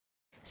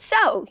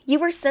So, you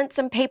were sent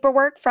some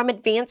paperwork from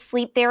Advanced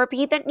Sleep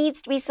Therapy that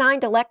needs to be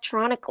signed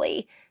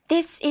electronically.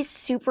 This is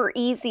super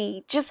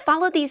easy. Just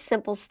follow these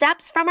simple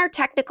steps from our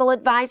technical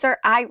advisor,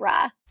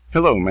 Ira.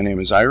 Hello, my name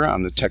is Ira.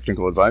 I'm the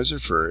technical advisor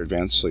for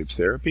Advanced Sleep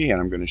Therapy,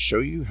 and I'm going to show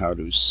you how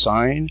to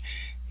sign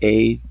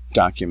a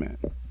document.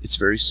 It's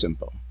very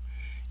simple.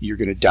 You're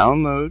going to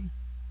download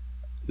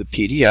the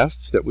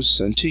PDF that was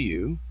sent to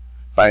you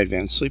by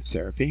Advanced Sleep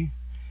Therapy,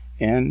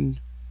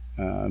 and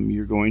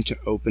you're going to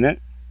open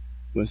it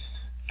with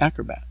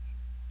Acrobat.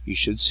 You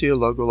should see a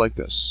logo like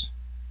this.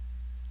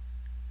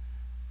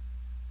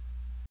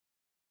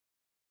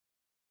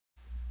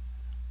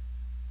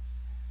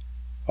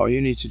 All you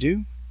need to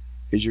do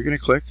is you're going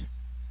to click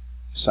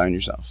Sign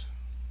Yourself.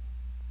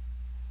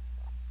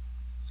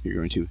 You're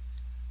going to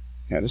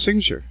add a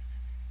signature.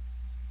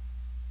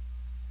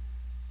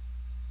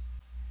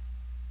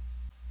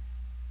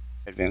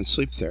 Advanced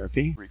Sleep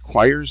Therapy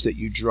requires that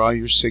you draw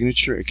your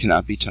signature. It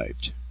cannot be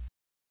typed.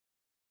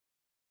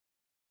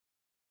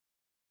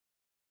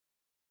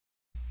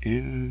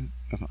 And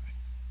apply.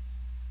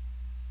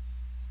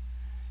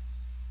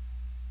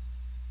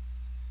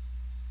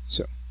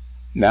 So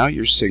now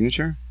your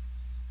signature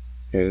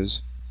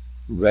is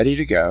ready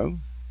to go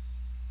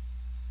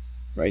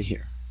right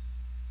here.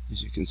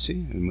 As you can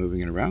see, I'm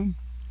moving it around,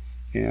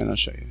 and I'll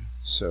show you.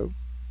 So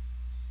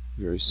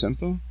very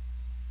simple.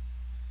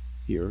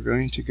 You're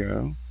going to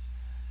go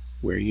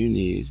where you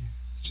need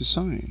to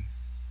sign.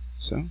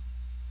 So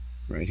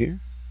right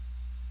here,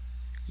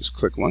 just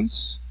click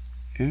once,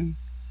 and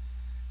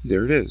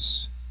there it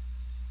is.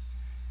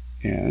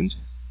 And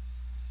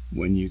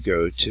when you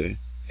go to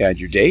add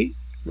your date,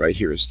 right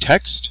here is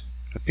text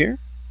up here.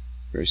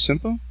 Very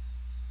simple.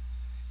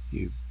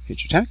 You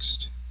hit your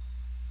text,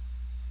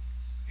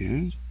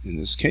 and in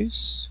this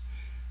case,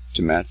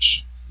 to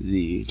match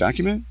the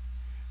document,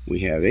 we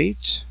have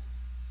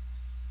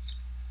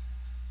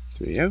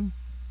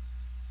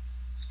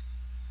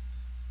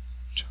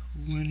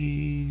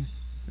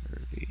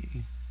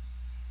 8/30/2030.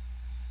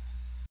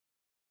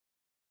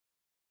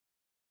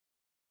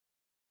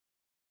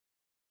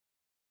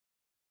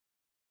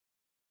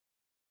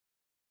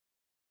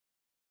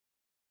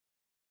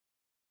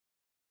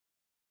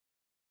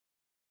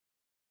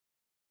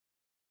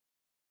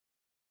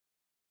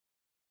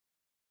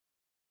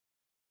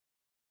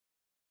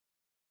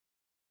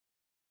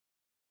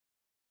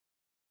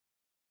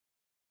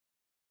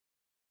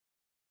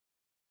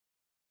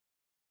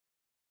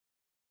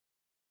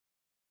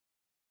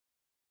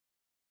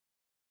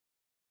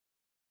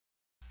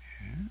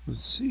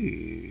 Let's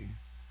see.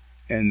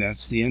 And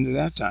that's the end of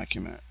that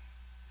document.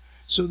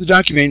 So the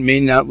document may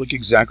not look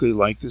exactly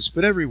like this,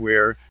 but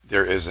everywhere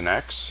there is an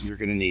X you're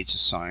going to need to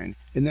sign,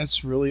 and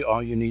that's really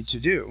all you need to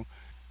do.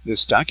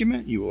 This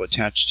document you will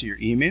attach to your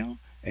email,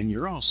 and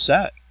you're all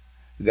set.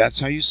 That's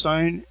how you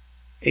sign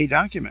a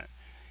document.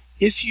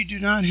 If you do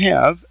not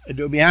have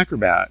Adobe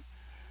Acrobat,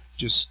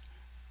 just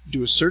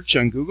do a search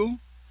on Google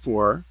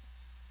for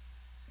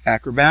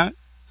Acrobat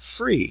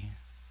free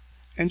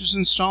and just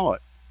install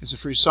it. It's a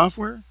free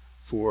software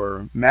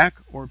for Mac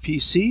or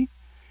PC,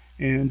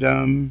 and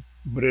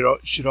but it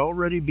should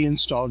already be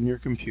installed in your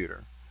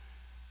computer.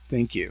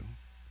 Thank you.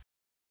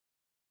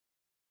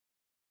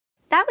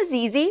 That was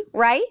easy,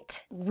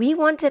 right? We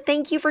want to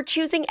thank you for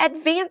choosing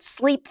Advanced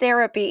Sleep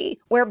Therapy,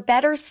 where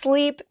better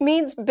sleep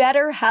means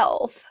better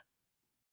health.